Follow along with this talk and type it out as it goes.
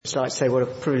just like to say what a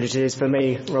privilege it is for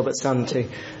me, Robert's son, to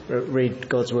read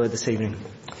God's Word this evening.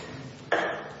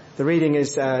 The reading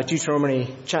is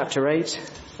Deuteronomy chapter 8,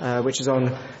 which is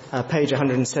on page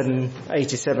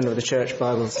 187 of the Church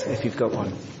Bibles, if you've got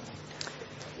one.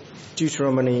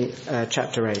 Deuteronomy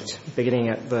chapter 8, beginning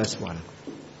at verse 1.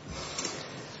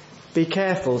 Be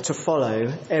careful to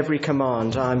follow every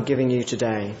command I am giving you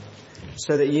today,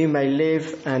 so that you may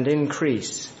live and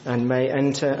increase and may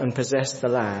enter and possess the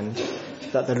land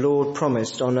that the Lord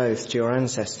promised on oath to your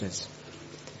ancestors.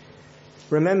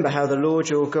 Remember how the Lord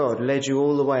your God led you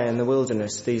all the way in the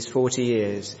wilderness these 40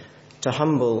 years to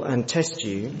humble and test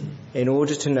you in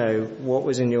order to know what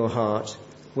was in your heart,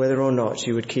 whether or not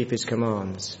you would keep his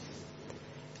commands.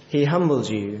 He humbled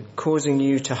you, causing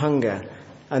you to hunger,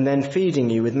 and then feeding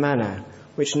you with manna,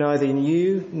 which neither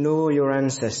you nor your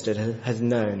ancestors had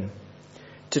known,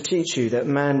 to teach you that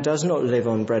man does not live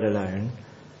on bread alone,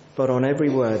 but on every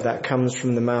word that comes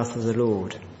from the mouth of the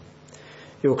Lord.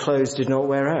 Your clothes did not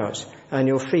wear out, and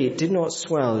your feet did not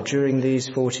swell during these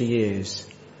 40 years.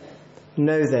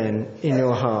 Know then in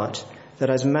your heart that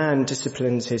as man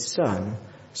disciplines his son,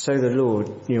 so the Lord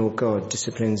your God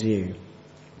disciplines you.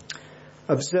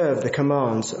 Observe the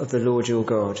commands of the Lord your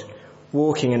God,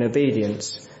 walking in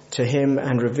obedience to him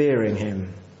and revering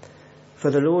him. For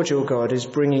the Lord your God is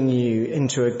bringing you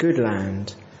into a good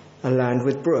land, a land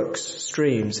with brooks,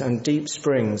 streams, and deep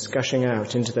springs gushing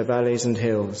out into the valleys and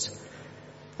hills,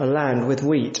 a land with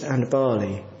wheat and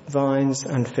barley, vines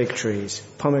and fig trees,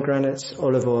 pomegranates,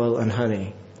 olive oil and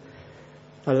honey,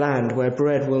 a land where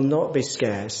bread will not be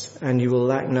scarce and you will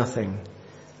lack nothing,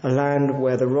 a land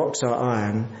where the rocks are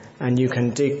iron and you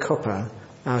can dig copper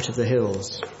out of the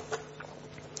hills.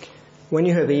 When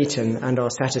you have eaten and are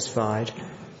satisfied,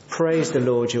 praise the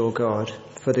Lord your God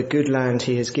for the good land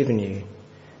he has given you.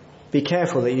 Be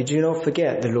careful that you do not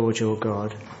forget the Lord your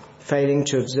God, failing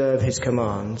to observe his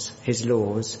commands, his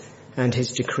laws, and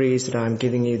his decrees that I am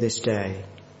giving you this day.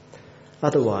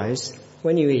 Otherwise,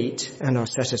 when you eat and are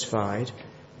satisfied,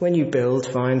 when you build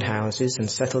fine houses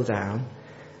and settle down,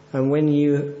 and when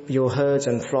your herds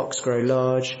and flocks grow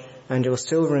large, and your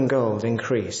silver and gold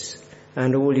increase,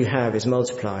 and all you have is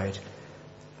multiplied,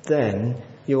 then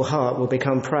your heart will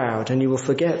become proud, and you will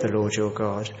forget the Lord your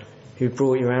God, who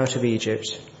brought you out of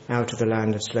Egypt, out of the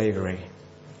land of slavery.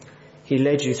 He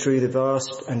led you through the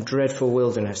vast and dreadful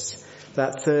wilderness,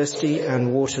 that thirsty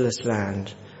and waterless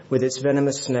land, with its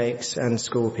venomous snakes and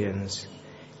scorpions.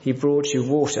 He brought you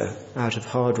water out of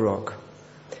hard rock.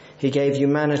 He gave you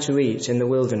manna to eat in the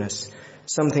wilderness,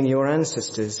 something your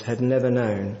ancestors had never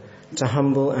known, to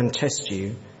humble and test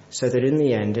you, so that in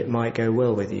the end it might go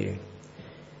well with you.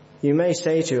 You may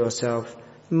say to yourself,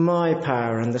 my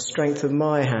power and the strength of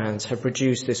my hands have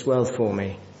produced this wealth for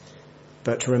me.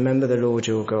 But remember the Lord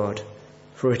your God,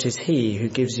 for it is he who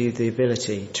gives you the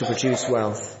ability to produce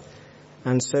wealth,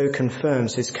 and so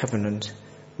confirms his covenant,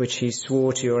 which he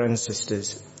swore to your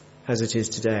ancestors, as it is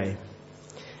today.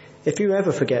 If you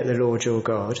ever forget the Lord your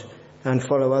God, and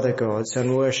follow other gods,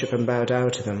 and worship and bow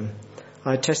down to them,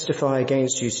 I testify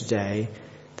against you today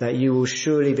that you will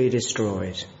surely be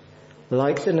destroyed.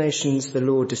 Like the nations the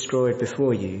Lord destroyed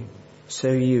before you,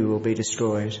 so you will be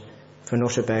destroyed for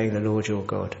not obeying the Lord your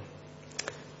God.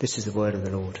 This is the word of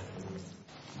the Lord.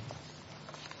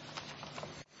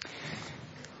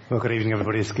 Well, good evening,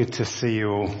 everybody. It's good to see you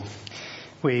all.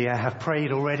 We have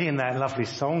prayed already in that lovely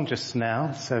song just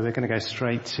now, so we're going to go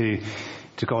straight to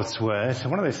God's word. And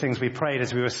one of those things we prayed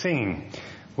as we were singing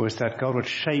was that God would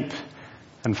shape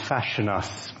and fashion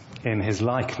us in his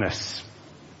likeness.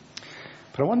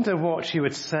 But I wonder what you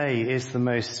would say is the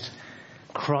most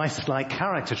Christ-like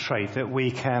character trait that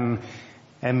we can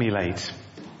emulate.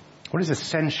 What is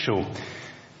essential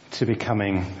to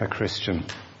becoming a Christian?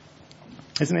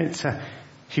 Isn't it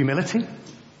humility?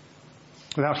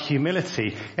 Without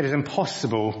humility, it is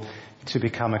impossible to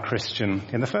become a Christian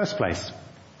in the first place.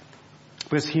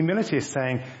 Because humility is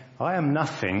saying, I am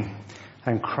nothing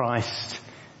and Christ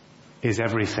is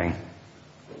everything.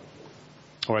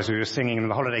 Or as we were singing in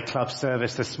the holiday club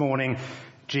service this morning,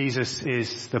 Jesus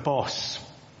is the boss.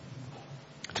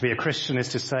 To be a Christian is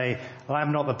to say, I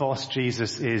am not the boss,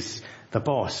 Jesus is the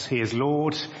boss. He is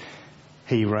Lord,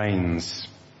 he reigns,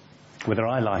 whether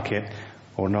I like it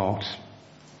or not.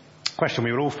 The question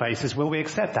we will all face is, will we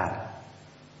accept that?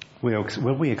 Will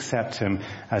we accept him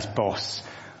as boss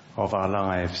of our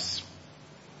lives?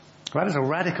 That is a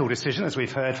radical decision, as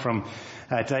we've heard from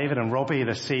David and Robbie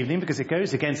this evening, because it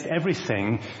goes against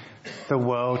everything the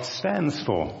world stands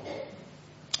for.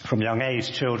 From young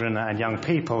age, children and young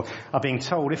people are being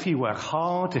told if you work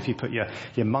hard, if you put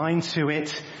your mind to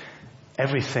it,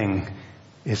 everything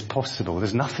is possible.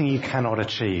 There's nothing you cannot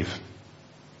achieve.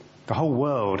 The whole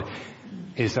world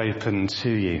is open to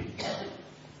you.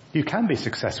 You can be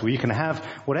successful. You can have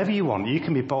whatever you want. You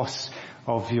can be boss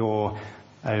of your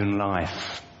own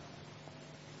life.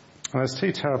 And there's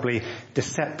two terribly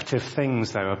deceptive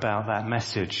things, though, about that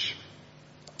message.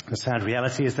 The sad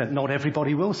reality is that not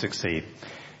everybody will succeed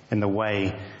in the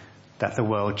way that the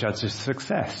world judges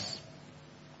success.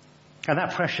 And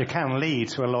that pressure can lead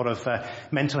to a lot of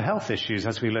mental health issues,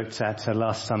 as we looked at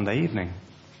last Sunday evening.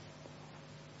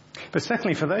 But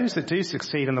secondly, for those that do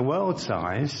succeed in the world's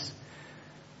eyes,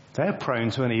 they're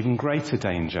prone to an even greater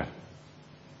danger,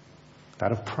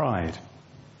 that of pride.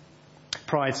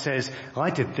 Pride says, I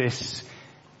did this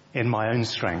in my own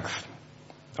strength.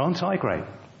 Aren't I great?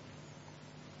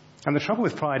 And the trouble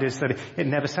with pride is that it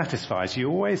never satisfies. You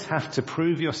always have to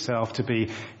prove yourself to be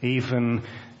even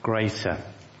greater.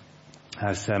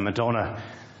 As Madonna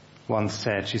once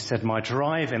said, she said, my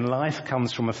drive in life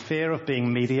comes from a fear of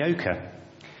being mediocre.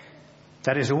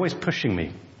 That is always pushing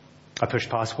me. I push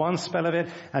past one spell of it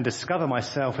and discover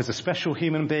myself as a special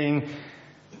human being,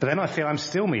 but then I feel I'm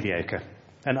still mediocre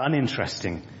and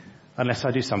uninteresting unless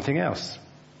I do something else.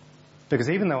 Because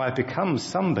even though I've become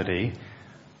somebody,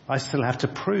 I still have to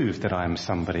prove that I am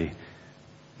somebody.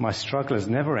 My struggle has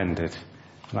never ended,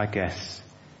 and I guess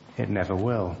it never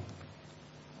will.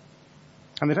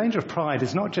 And the danger of pride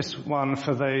is not just one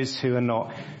for those who are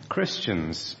not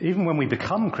Christians. Even when we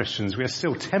become Christians, we are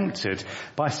still tempted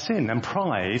by sin, and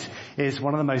pride is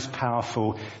one of the most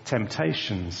powerful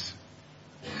temptations.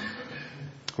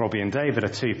 Robbie and David are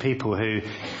two people who,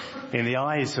 in the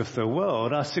eyes of the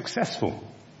world, are successful.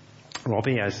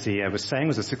 Robbie, as he was saying,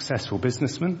 was a successful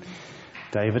businessman.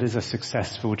 David is a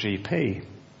successful GP.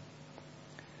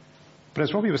 But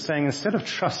as Robbie was saying, instead of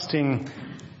trusting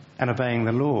and obeying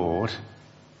the Lord,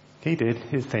 he did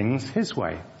his things his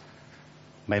way.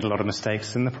 Made a lot of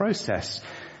mistakes in the process.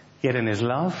 Yet in his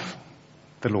love,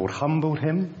 the Lord humbled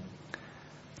him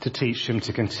to teach him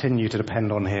to continue to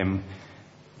depend on him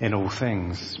in all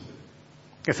things.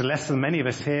 It's a lesson many of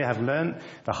us here have learned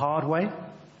the hard way.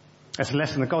 It's a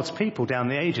lesson that God's people down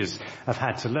the ages have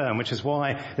had to learn, which is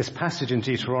why this passage in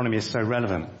Deuteronomy is so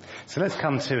relevant. So let's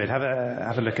come to it. Have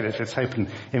a look at it. Let's open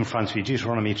in front of you.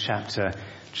 Deuteronomy chapter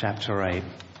 8.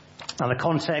 Now the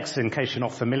context, in case you're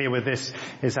not familiar with this,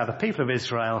 is that the people of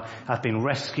Israel have been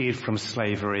rescued from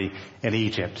slavery in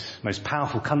Egypt, most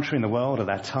powerful country in the world at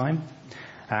that time.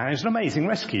 It was an amazing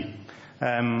rescue.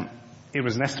 It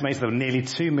was estimated that nearly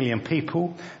 2 million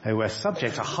people who were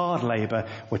subject to hard labour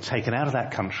were taken out of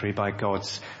that country by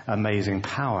God's amazing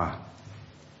power.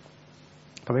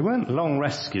 But they weren't long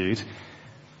rescued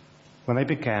when they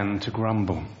began to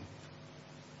grumble.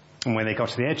 And when they got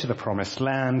to the edge of the promised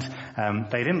land,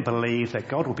 they didn't believe that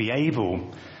God would be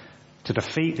able to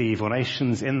defeat the evil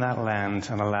nations in that land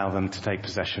and allow them to take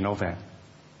possession of it.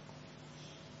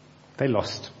 They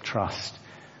lost trust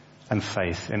and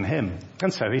faith in him.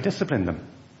 And so he disciplined them.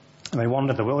 And they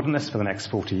wandered the wilderness for the next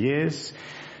 40 years,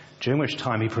 during which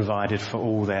time he provided for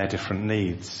all their different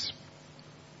needs.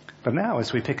 But now,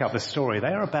 as we pick up the story,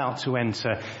 they are about to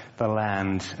enter the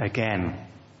land again.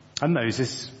 And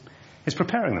Moses is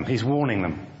preparing them. He's warning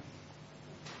them.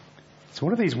 So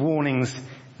what have these warnings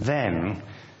then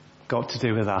got to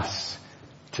do with us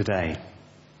today?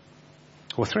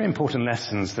 Well, three important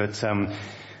lessons that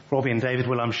Robbie and David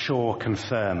will, I'm sure,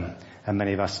 confirm, and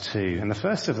many of us too. And the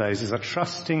first of those is that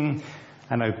trusting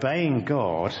and obeying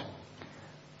God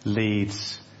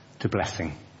leads to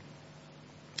blessing.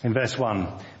 In verse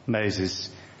 1, Moses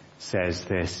says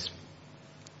this: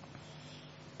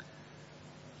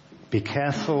 be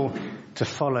careful to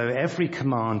follow every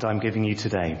command I'm giving you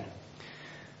today,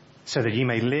 so that you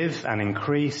may live and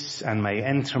increase and may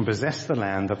enter and possess the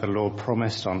land that the Lord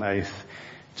promised on oath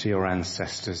to your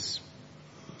ancestors.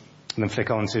 And then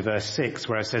flick on to verse 6,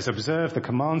 where it says, observe the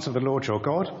commands of the Lord your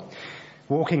God,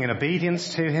 walking in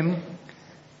obedience to him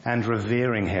and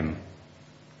revering him.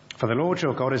 For the Lord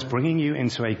your God is bringing you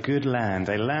into a good land,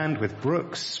 a land with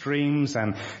brooks, streams,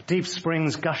 and deep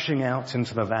springs gushing out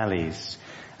into the valleys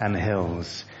and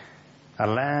hills, a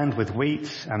land with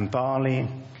wheat and barley,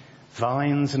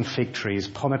 vines and fig trees,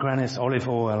 pomegranates, olive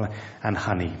oil, and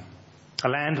honey, a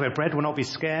land where bread will not be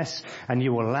scarce and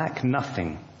you will lack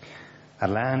nothing, a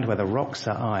land where the rocks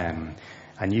are iron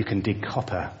and you can dig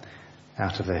copper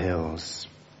out of the hills.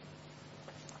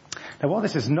 Now, what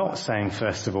this is not saying,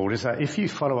 first of all, is that if you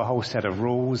follow a whole set of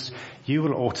rules, you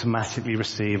will automatically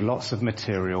receive lots of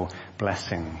material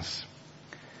blessings.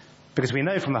 Because we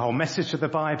know from the whole message of the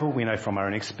Bible, we know from our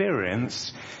own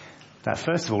experience, that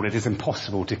first of all, it is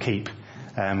impossible to keep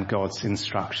God's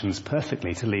instructions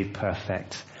perfectly, to lead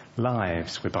perfect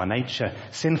lives. We're by nature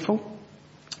sinful.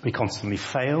 We constantly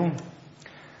fail.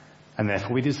 And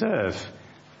therefore we deserve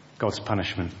God's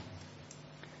punishment.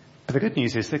 But the good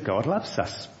news is that God loves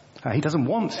us. He doesn't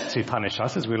want to punish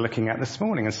us, as we were looking at this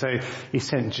morning. And so he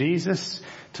sent Jesus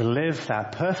to live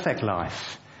that perfect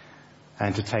life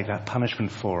and to take that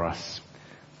punishment for us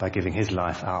by giving his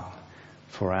life up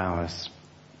for ours.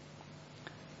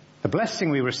 The blessing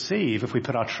we receive if we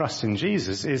put our trust in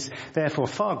Jesus is therefore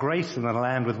far greater than a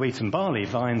land with wheat and barley,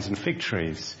 vines and fig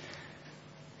trees.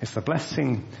 It's the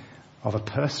blessing of a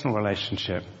personal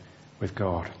relationship with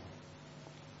God.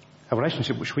 A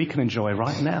relationship which we can enjoy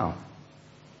right now.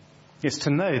 It's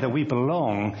to know that we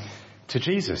belong to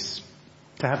Jesus,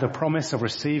 to have the promise of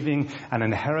receiving an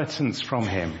inheritance from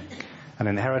him, an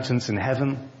inheritance in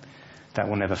heaven that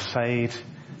will never fade,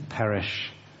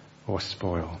 perish, or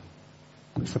spoil.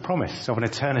 It's the promise of an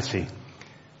eternity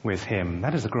with him.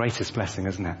 That is the greatest blessing,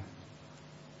 isn't it?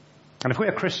 And if we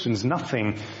are Christians,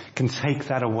 nothing can take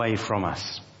that away from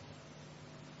us.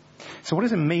 So what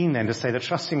does it mean then to say that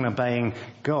trusting and obeying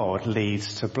God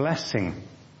leads to blessing?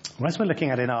 Well, as we're looking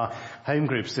at in our home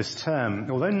groups this term,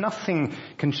 although nothing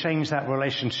can change that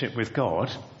relationship with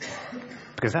God,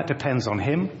 because that depends on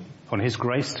him, on his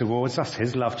grace towards us,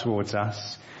 his love towards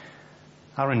us,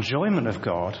 our enjoyment of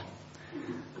God,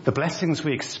 the blessings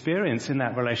we experience in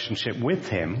that relationship with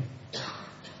him,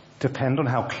 depend on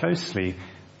how closely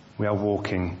we are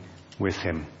walking with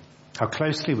him, how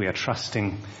closely we are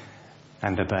trusting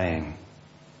and obeying.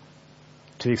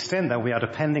 To the extent that we are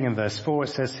depending, in verse 4 it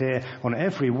says here, on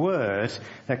every word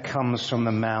that comes from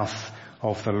the mouth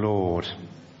of the Lord.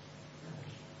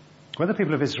 Where the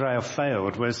people of Israel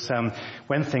failed was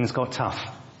when things got tough.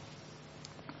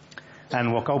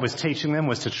 And what God was teaching them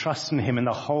was to trust in him in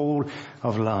the whole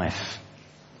of life.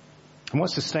 And what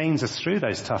sustains us through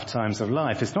those tough times of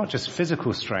life is not just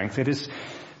physical strength, it is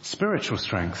spiritual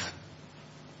strength.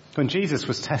 When Jesus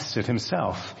was tested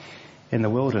himself in the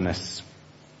wilderness,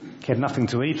 he had nothing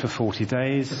to eat for 40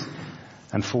 days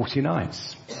and 40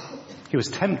 nights. He was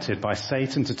tempted by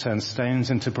Satan to turn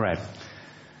stones into bread,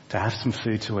 to have some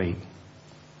food to eat.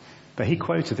 But he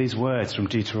quoted these words from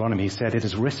Deuteronomy. He said, "It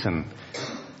is written,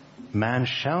 man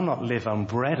shall not live on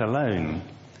bread alone,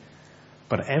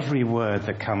 but every word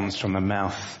that comes from the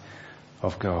mouth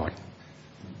of God."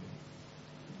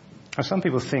 Now, some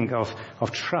people think of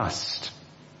trust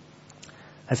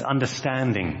as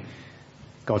understanding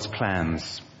God's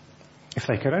plans. If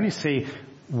they could only see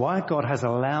why God has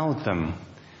allowed them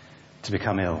to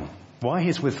become ill, why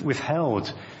he's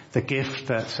withheld the gift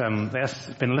that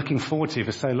they've been looking forward to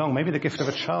for so long, maybe the gift of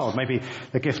a child, maybe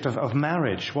the gift of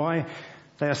marriage, why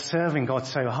they are serving God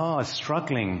so hard,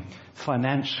 struggling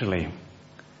financially,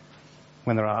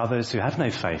 when there are others who have no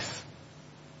faith,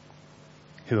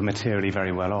 who are materially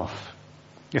very well off.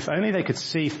 If only they could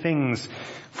see things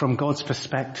from God's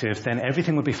perspective, then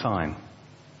everything would be fine.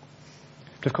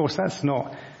 But of course, that's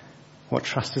not what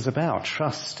trust is about.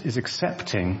 Trust is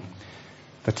accepting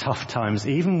the tough times,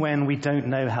 even when we don't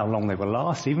know how long they will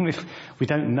last, even if we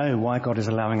don't know why God is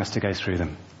allowing us to go through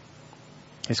them.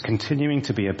 It's continuing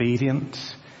to be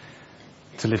obedient,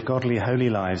 to live godly, holy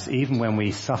lives, even when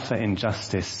we suffer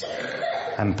injustice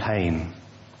and pain.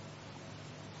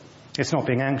 It's not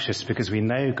being anxious because we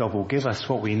know God will give us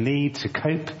what we need to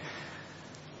cope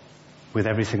with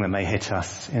everything that may hit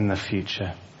us in the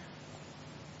future.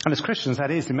 And as Christians,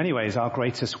 that is in many ways our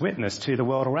greatest witness to the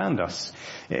world around us.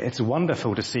 It's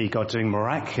wonderful to see God doing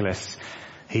miraculous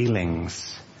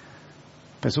healings.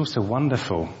 But it's also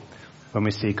wonderful when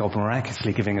we see God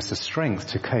miraculously giving us the strength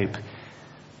to cope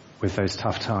with those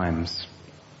tough times.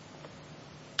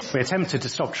 We're tempted to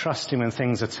stop trusting when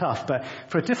things are tough, but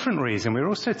for a different reason. We're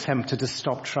also tempted to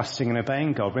stop trusting and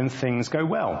obeying God when things go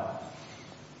well.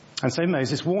 And so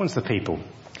Moses warns the people,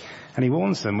 and he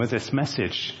warns them with this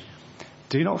message: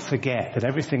 do not forget that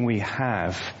everything we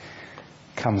have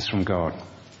comes from God.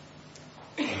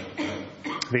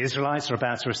 The Israelites are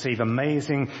about to receive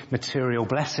amazing material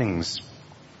blessings.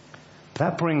 But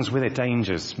that brings with it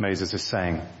dangers, Moses is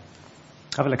saying.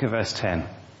 Have a look at verse 10.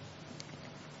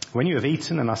 When you have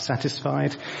eaten and are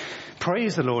satisfied,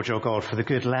 praise the Lord your God for the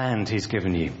good land he's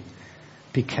given you.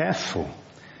 Be careful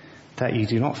that you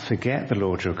do not forget the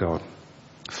Lord your God,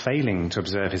 failing to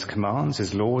observe his commands,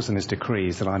 his laws and his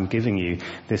decrees that I'm giving you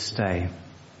this day.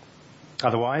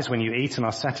 Otherwise, when you eat and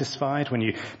are satisfied, when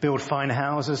you build fine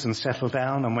houses and settle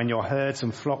down, and when your herds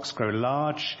and flocks grow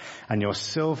large, and your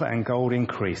silver and gold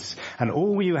increase, and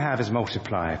all you have is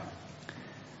multiplied,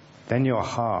 then your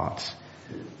heart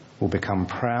will become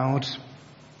proud,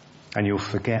 and you'll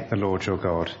forget the Lord your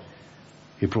God,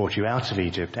 who brought you out of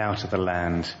Egypt, out of the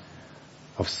land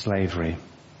of slavery.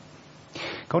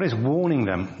 God is warning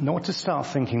them not to start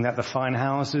thinking that the fine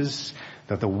houses,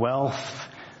 that the wealth,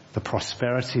 the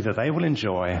prosperity that they will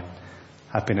enjoy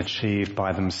have been achieved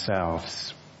by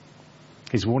themselves.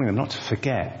 He's warning them not to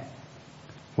forget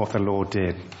what the Lord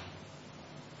did.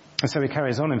 And so he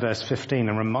carries on in verse 15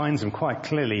 and reminds them quite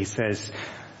clearly. He says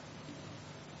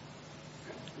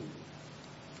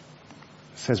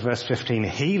verse 15,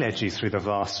 he led you through the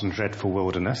vast and dreadful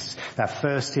wilderness, that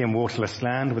thirsty and waterless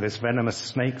land with its venomous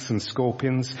snakes and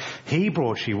scorpions. He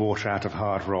brought you water out of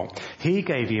hard rock. He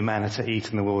gave you manna to eat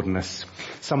in the wilderness,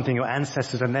 something your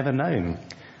ancestors had never known,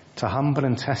 to humble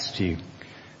and test you,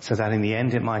 so that in the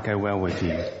end it might go well with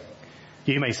you.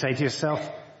 You may say to yourself,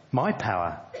 my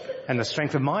power and the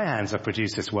strength of my hands have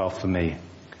produced this wealth for me.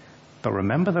 But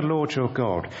remember the Lord your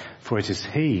God, for it is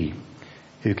he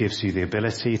who gives you the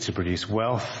ability to produce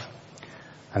wealth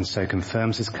and so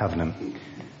confirms his covenant,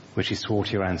 which he swore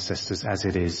to your ancestors as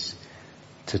it is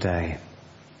today.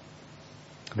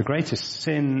 The greatest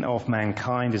sin of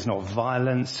mankind is not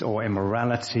violence or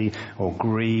immorality or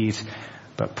greed,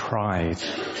 but pride.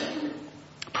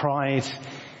 Pride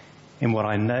in what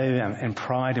I know and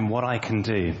pride in what I can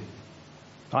do.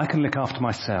 I can look after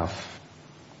myself.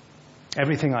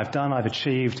 Everything I've done, I've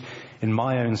achieved in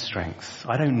my own strength.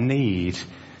 I don't need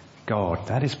God.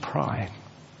 That is pride.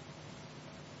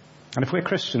 And if we're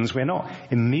Christians, we're not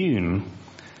immune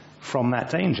from that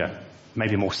danger.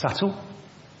 Maybe more subtle.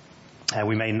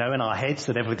 We may know in our heads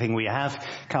that everything we have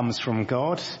comes from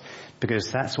God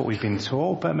because that's what we've been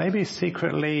taught, but maybe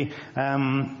secretly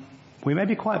we may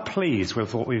be quite pleased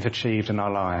with what we've achieved in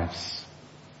our lives.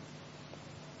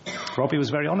 Robbie was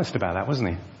very honest about that,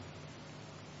 wasn't he?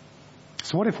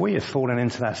 So what if we have fallen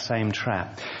into that same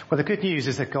trap? Well, the good news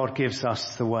is that God gives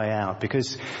us the way out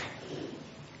because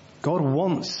God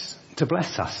wants to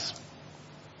bless us.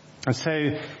 And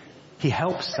so he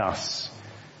helps us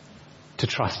to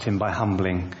trust him by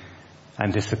humbling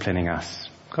and disciplining us.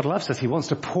 God loves us. He wants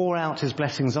to pour out his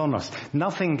blessings on us.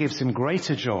 Nothing gives him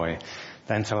greater joy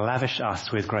than to lavish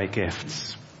us with great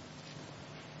gifts.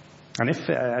 And if,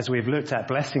 as we've looked at,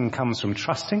 blessing comes from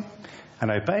trusting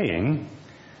and obeying,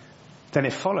 then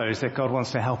it follows that God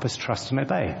wants to help us trust and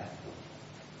obey.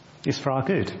 It's for our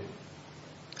good.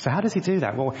 So how does he do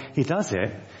that? Well, he does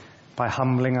it by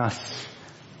humbling us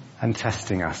and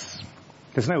testing us.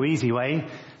 There's no easy way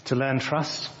to learn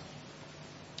trust.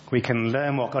 We can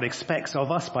learn what God expects of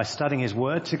us by studying his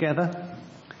word together.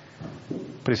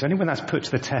 But it's only when that's put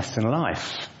to the test in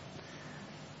life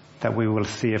that we will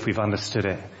see if we've understood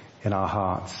it in our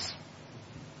hearts.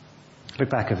 Look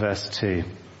back at verse 2.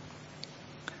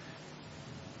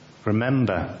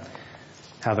 Remember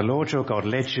how the Lord your God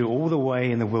led you all the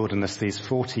way in the wilderness these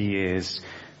 40 years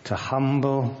to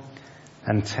humble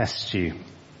and test you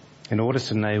in order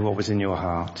to know what was in your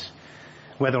heart,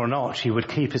 whether or not you would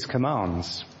keep his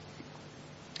commands.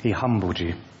 He humbled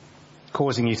you,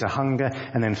 causing you to hunger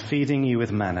and then feeding you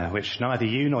with manna, which neither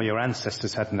you nor your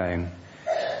ancestors had known,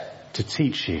 to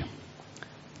teach you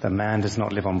that man does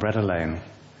not live on bread alone,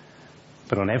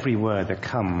 but on every word that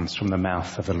comes from the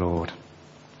mouth of the Lord.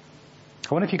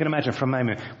 I wonder if you can imagine for a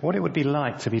moment what it would be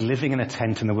like to be living in a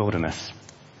tent in the wilderness.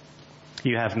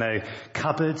 You have no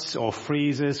cupboards or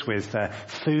freezers with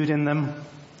food in them.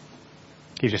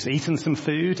 You've just eaten some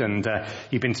food and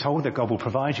you've been told that God will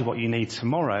provide you what you need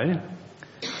tomorrow,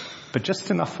 but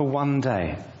just enough for one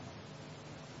day.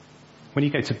 When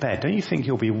you go to bed, don't you think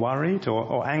you'll be worried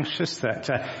or anxious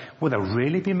that will there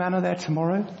really be manna there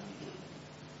tomorrow?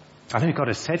 I know God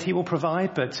has said he will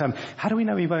provide, but how do we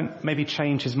know he won't maybe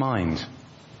change his mind?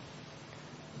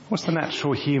 What's the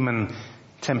natural human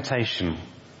temptation?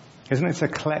 Isn't it to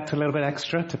collect a little bit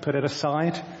extra, to put it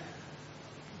aside,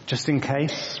 just in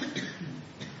case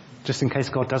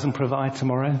God doesn't provide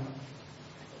tomorrow?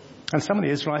 And some of the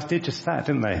Israelites did just that,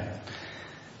 didn't they?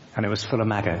 And it was full of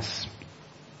maggots.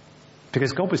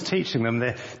 Because God was teaching them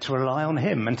to rely on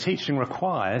him, and teaching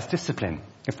requires discipline.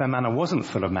 If their manna wasn't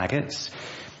full of maggots,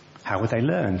 how would they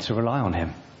learn to rely on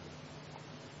him?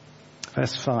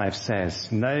 Verse 5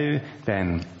 says, know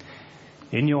then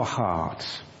in your heart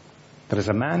that as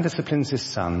a man disciplines his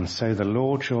son, so the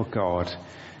Lord your God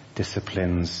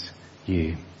disciplines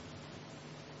you.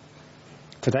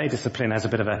 Today discipline has a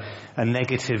bit of a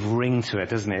negative ring to it,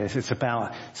 doesn't it? It's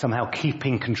about somehow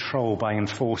keeping control by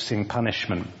enforcing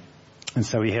punishment. And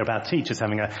so we hear about teachers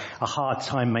having a hard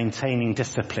time maintaining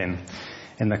discipline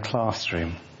in the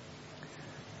classroom.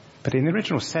 But in the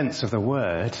original sense of the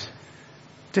word,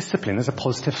 discipline is a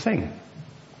positive thing.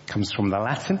 It comes from the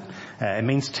Latin. It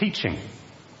means teaching,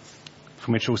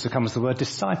 from which also comes the word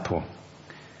disciple,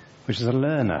 which is a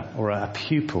learner or a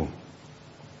pupil.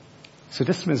 So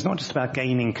discipline is not just about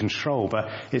gaining control, but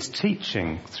it's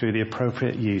teaching through the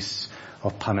appropriate use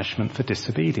of punishment for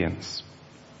disobedience.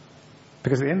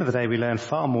 Because at the end of the day, we learn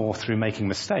far more through making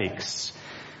mistakes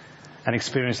and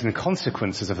experiencing the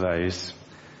consequences of those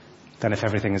than if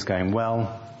everything is going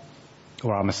well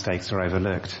or our mistakes are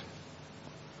overlooked.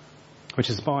 Which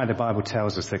is why the Bible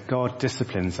tells us that God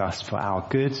disciplines us for our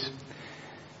good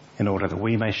in order that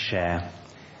we may share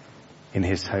in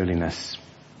his holiness.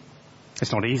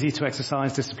 It's not easy to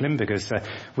exercise discipline because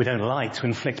we don't like to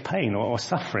inflict pain or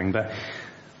suffering, but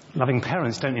loving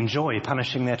parents don't enjoy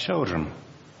punishing their children.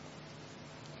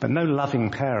 But no loving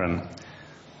parent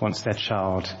wants their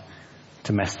child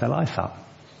to mess their life up.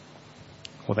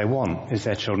 What they want is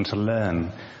their children to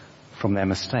learn from their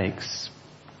mistakes.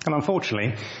 And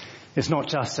unfortunately, it's not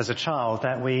just as a child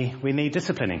that we need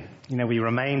disciplining. We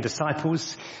remain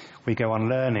disciples. We go on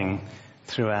learning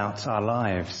throughout our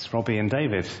lives. Robbie and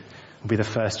David will be the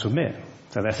first to admit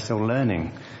that they're still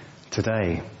learning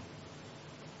today.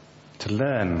 To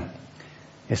learn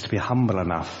is to be humble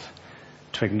enough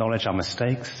to acknowledge our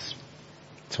mistakes,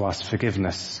 to ask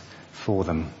forgiveness for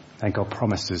them. And God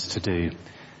promises to do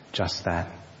just that.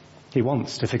 He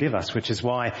wants to forgive us, which is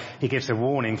why he gives a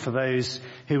warning for those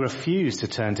who refuse to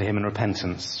turn to him in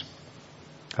repentance.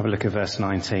 Have a look at verse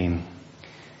 19.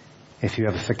 If you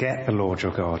ever forget the Lord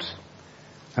your God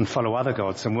and follow other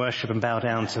gods and worship and bow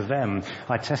down to them,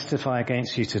 I testify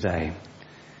against you today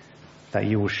that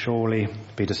you will surely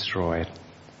be destroyed.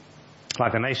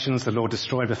 Like the nations the Lord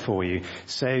destroyed before you,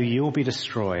 so you will be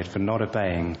destroyed for not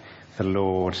obeying the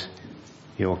Lord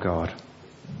your God.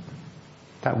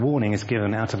 That warning is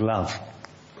given out of love.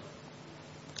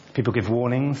 People give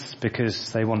warnings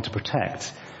because they want to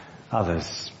protect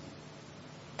others.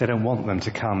 They don't want them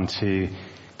to come to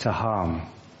harm.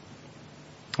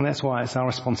 And that's why it's our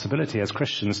responsibility as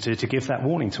Christians to give that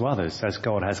warning to others as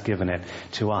God has given it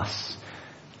to us,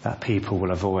 that people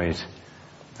will avoid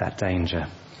that danger.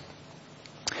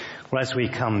 Well, as we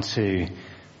come to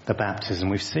the baptism,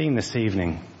 we've seen this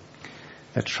evening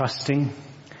that trusting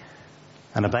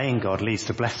and obeying God leads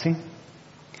to blessing,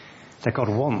 that God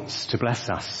wants to bless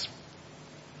us.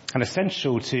 And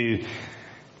essential to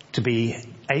be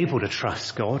able to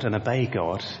trust God and obey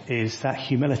God is that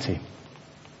humility.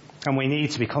 And we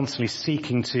need to be constantly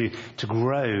seeking to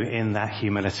grow in that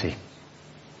humility,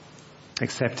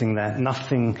 accepting that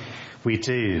nothing we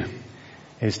do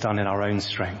is done in our own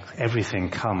strength. Everything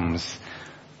comes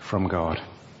from God.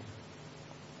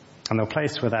 And the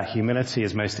place where that humility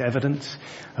is most evident,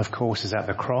 of course, is at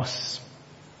the cross.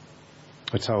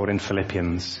 We're told in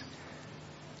Philippians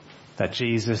that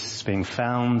Jesus, being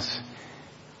found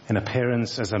in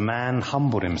appearance as a man,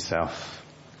 humbled himself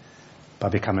by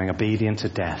becoming obedient to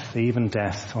death, even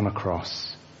death on a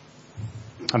cross.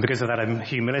 And because of that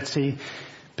humility,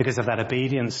 because of that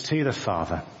obedience to the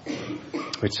Father,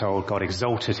 we're told God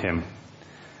exalted him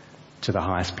to the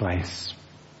highest place.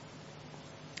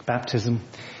 Baptism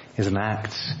is an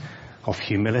act of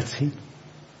humility.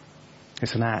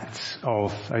 It's an act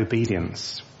of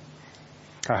obedience.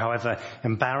 However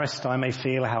embarrassed I may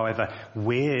feel, however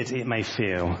weird it may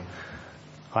feel,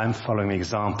 I'm following the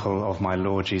example of my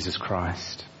Lord Jesus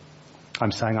Christ.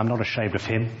 I'm saying I'm not ashamed of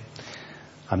him.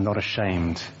 I'm not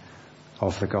ashamed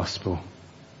of the gospel.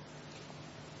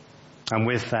 And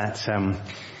with that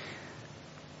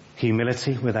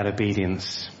humility, with that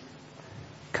obedience,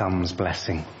 comes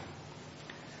blessing.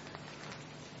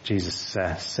 Jesus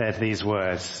said these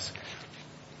words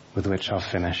with which I'll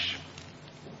finish.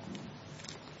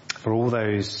 For all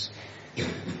those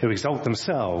who exalt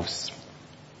themselves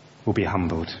will be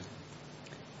humbled,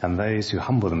 and those who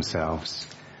humble themselves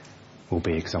will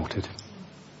be exalted.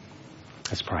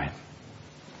 Let's pray.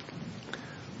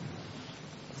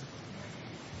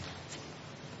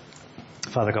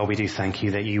 Father God, we do thank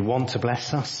you that you want to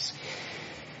bless us.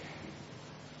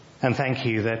 And thank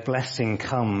you that blessing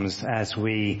comes as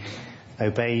we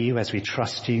obey you, as we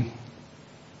trust you,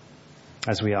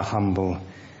 as we are humble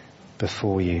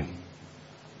before you.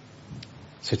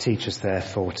 So teach us,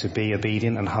 therefore, to be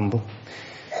obedient and humble.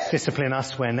 Discipline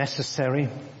us where necessary,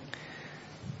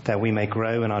 that we may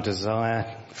grow in our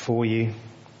desire for you,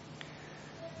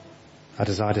 our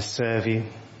desire to serve you,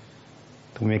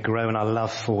 that we may grow in our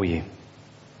love for you.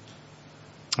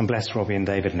 And bless Robbie and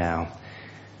David now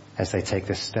as they take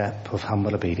this step of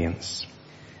humble obedience.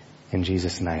 In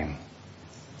Jesus' name,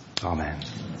 amen.